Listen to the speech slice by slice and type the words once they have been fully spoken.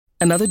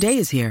Another day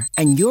is here,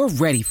 and you're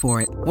ready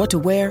for it. What to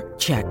wear?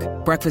 Check.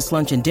 Breakfast,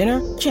 lunch, and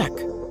dinner? Check.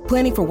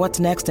 Planning for what's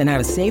next and how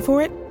to save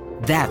for it?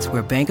 That's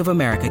where Bank of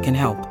America can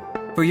help.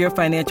 For your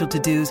financial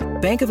to-dos,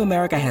 Bank of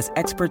America has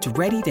experts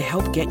ready to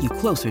help get you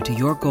closer to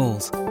your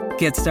goals.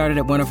 Get started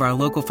at one of our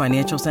local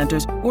financial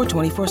centers or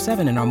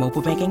 24/7 in our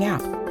mobile banking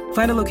app.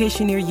 Find a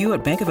location near you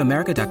at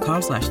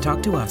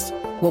bankofamerica.com/talktous.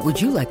 What would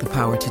you like the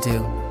power to do?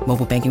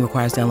 Mobile banking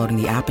requires downloading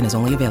the app and is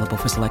only available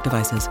for select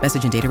devices.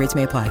 Message and data rates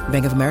may apply.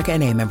 Bank of America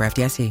N.A., member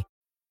FDIC.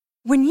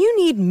 When you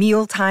need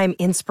mealtime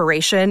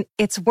inspiration,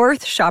 it's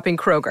worth shopping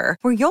Kroger,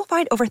 where you'll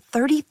find over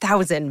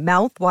 30,000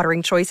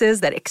 mouth-watering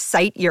choices that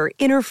excite your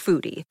inner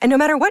foodie. And no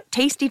matter what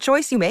tasty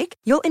choice you make,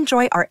 you'll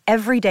enjoy our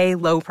everyday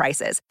low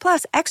prices,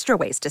 plus extra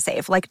ways to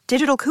save, like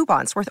digital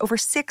coupons worth over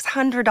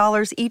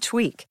 $600 each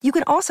week. You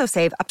can also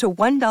save up to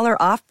 $1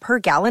 off per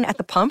gallon at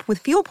the pump with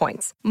fuel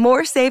points.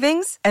 More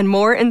savings and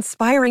more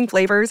inspiring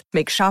flavors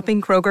make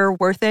shopping Kroger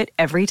worth it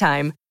every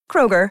time.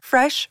 Kroger,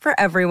 fresh for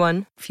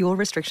everyone. Fuel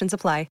restrictions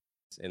apply.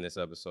 In this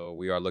episode,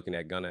 we are looking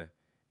at Gunna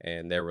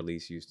and their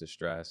release, Used to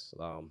Stress.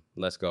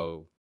 Let's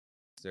go.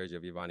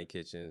 Sergio Giovanni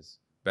Kitchens,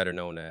 better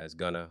known as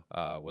Gunna,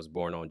 was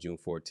born on June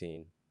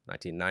 14,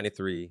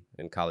 1993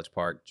 in College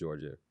Park,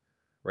 Georgia.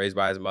 Raised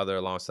by his mother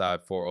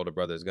alongside 4 older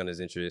brothers, Gunna's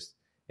interest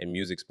in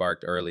music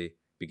sparked early.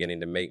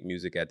 Beginning to make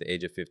music at the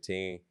age of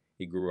 15,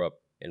 he grew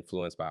up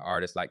influenced by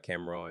artists like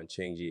Cameron,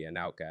 Chingy, and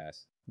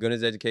Outkast.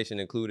 Gunna's education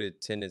included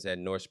attendance at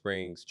North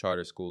Springs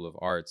Charter School of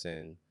Arts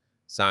and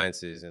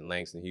Sciences in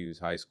Langston Hughes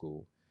High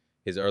School.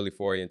 His early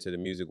foray into the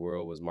music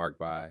world was marked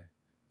by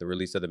the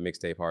release of the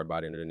mixtape Hard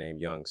Body under the name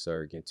Young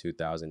Surg in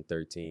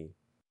 2013.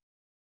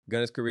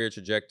 Gunna's career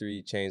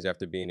trajectory changed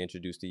after being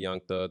introduced to Young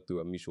Thug through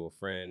a mutual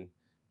friend,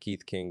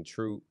 Keith King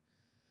Troop.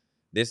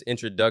 This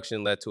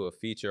introduction led to a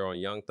feature on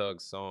Young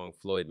Thug's song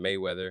Floyd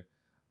Mayweather,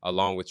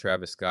 along with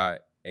Travis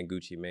Scott and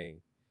Gucci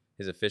Mane.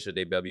 His official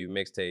debut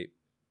mixtape,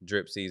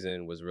 Drip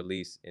Season, was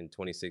released in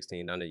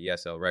 2016 under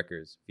ESL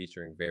Records,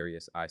 featuring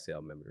various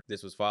ICL members.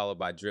 This was followed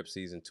by Drip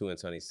Season 2 in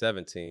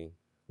 2017,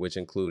 which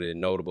included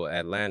notable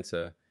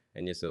Atlanta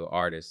and ESL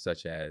artists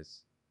such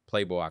as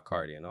Playboi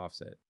Carti and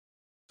Offset.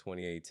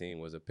 2018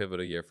 was a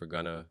pivotal year for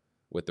Gunna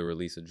with the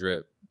release of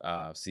Drip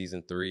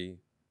Season 3,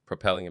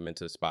 propelling him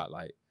into the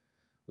spotlight.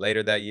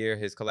 Later that year,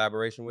 his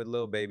collaboration with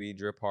Lil Baby,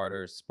 Drip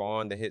Harder,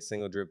 spawned the hit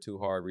single Drip Too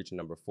Hard, reaching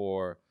number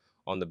 4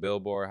 on the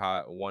Billboard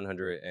Hot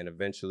 100 and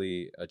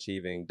eventually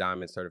achieving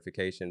diamond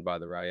certification by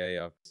the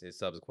RIAA. His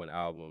subsequent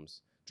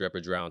albums, Drip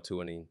or Drown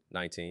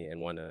 2019 and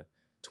One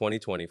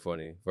 2020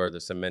 Funny, further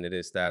cemented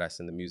his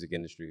status in the music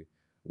industry,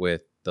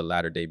 with the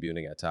latter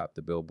debuting atop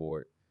the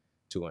Billboard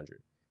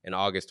 200. In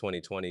August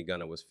 2020,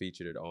 Gunna was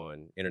featured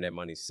on Internet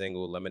Money's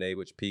single Lemonade,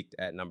 which peaked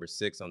at number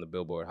 6 on the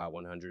Billboard Hot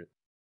 100.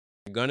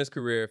 Gunna's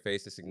career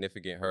faced a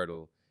significant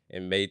hurdle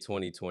in May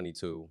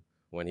 2022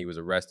 when he was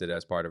arrested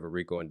as part of a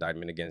RICO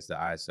indictment against the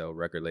ISL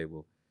record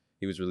label.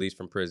 He was released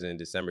from prison in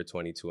December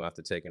 22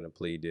 after taking a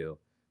plea deal.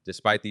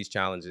 Despite these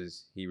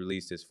challenges, he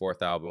released his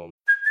 4th album.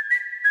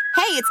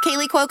 Hey, it's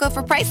Kaylee Cuoco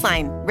for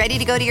Priceline. Ready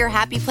to go to your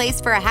happy place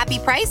for a happy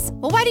price?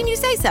 Well, why didn't you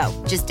say so?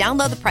 Just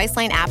download the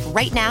Priceline app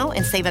right now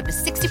and save up to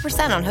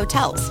 60% on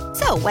hotels.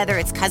 So whether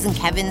it's Cousin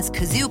Kevin's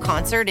Kazoo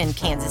Concert in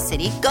Kansas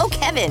City, go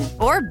Kevin,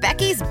 or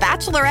Becky's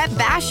Bachelorette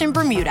Bash in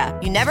Bermuda,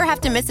 you never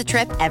have to miss a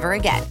trip ever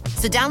again.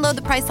 So download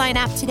the Priceline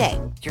app today.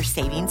 Your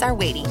savings are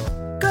waiting.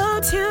 Go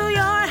to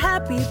your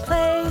happy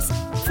place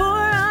for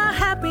a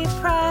happy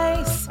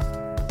price.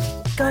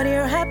 Go to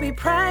your happy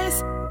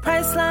price,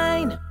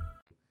 Priceline.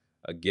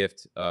 A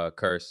Gift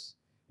Curse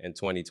in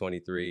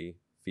 2023,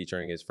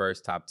 featuring his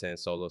first top 10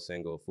 solo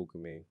single,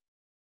 Fukumi.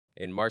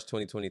 In March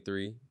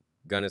 2023,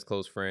 Gunna's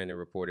close friend and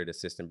reported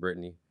assistant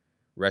Brittany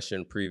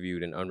Russian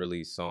previewed an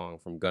unreleased song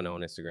from Gunna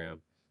on Instagram.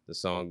 The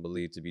song,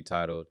 believed to be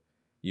titled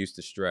Used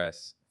to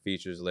Stress,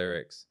 features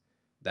lyrics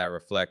that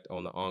reflect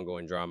on the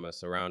ongoing drama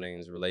surrounding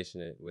his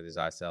relationship with his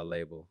ISL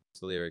label.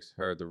 The lyrics,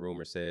 heard the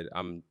rumor, said,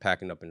 "I'm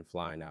packing up and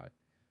flying out.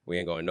 We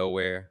ain't going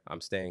nowhere.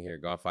 I'm staying here.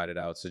 Gonna fight it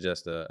out."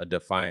 Suggest a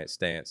defiant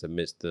stance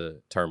amidst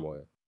the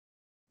turmoil.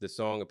 The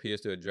song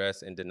appears to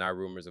address and deny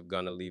rumors of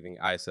Gunna leaving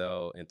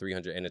ISL and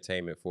 300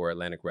 Entertainment for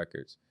Atlantic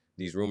Records.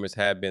 These rumors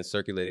have been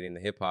circulating in the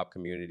hip-hop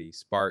community,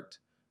 sparked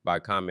by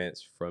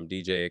comments from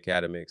DJ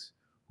Academics,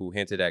 who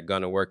hinted at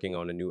Gunna working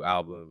on a new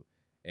album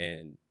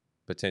and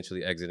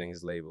potentially exiting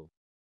his label.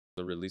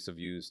 The release of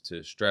Used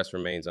to Stress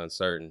remains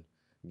uncertain.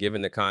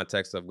 Given the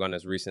context of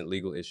Gunna's recent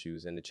legal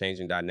issues and the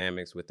changing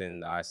dynamics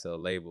within the ISL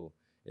label,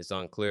 it's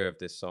unclear if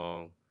this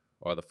song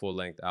or the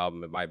full-length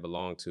album it might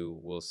belong to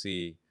will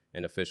see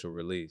an official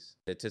release.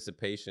 The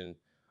anticipation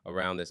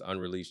around this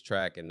unreleased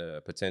track and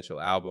the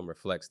potential album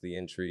reflects the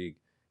intrigue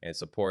and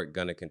support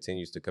Gunna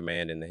continues to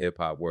command in the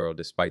hip-hop world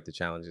despite the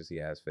challenges he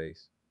has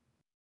faced.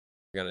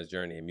 Gunna's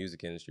journey in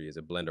music industry is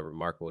a blend of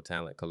remarkable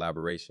talent,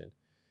 collaboration,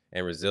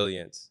 and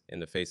resilience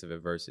in the face of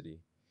adversity.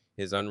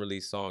 His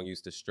unreleased song,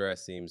 Used to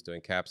Stress, seems to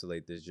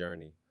encapsulate this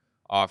journey,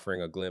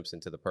 offering a glimpse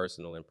into the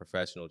personal and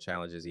professional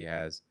challenges he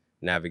has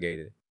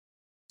navigated.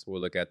 So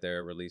we'll look at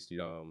their release,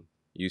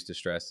 Used to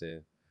Stress,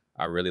 and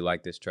I really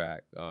like this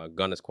track.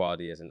 Gunna's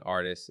quality as an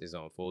artist is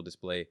on full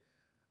display.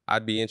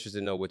 I'd be interested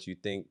to know what you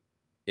think.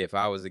 If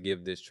I was to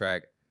give this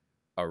track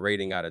a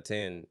rating out of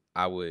 10,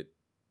 I would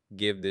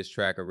give this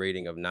track a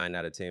rating of 9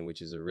 out of 10,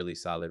 which is a really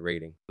solid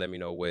rating. Let me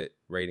know what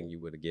rating you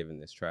would have given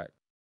this track.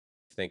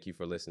 Thank you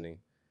for listening,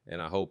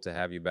 and I hope to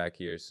have you back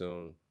here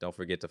soon. Don't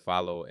forget to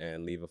follow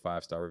and leave a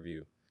 5-star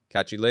review.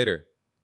 Catch you later.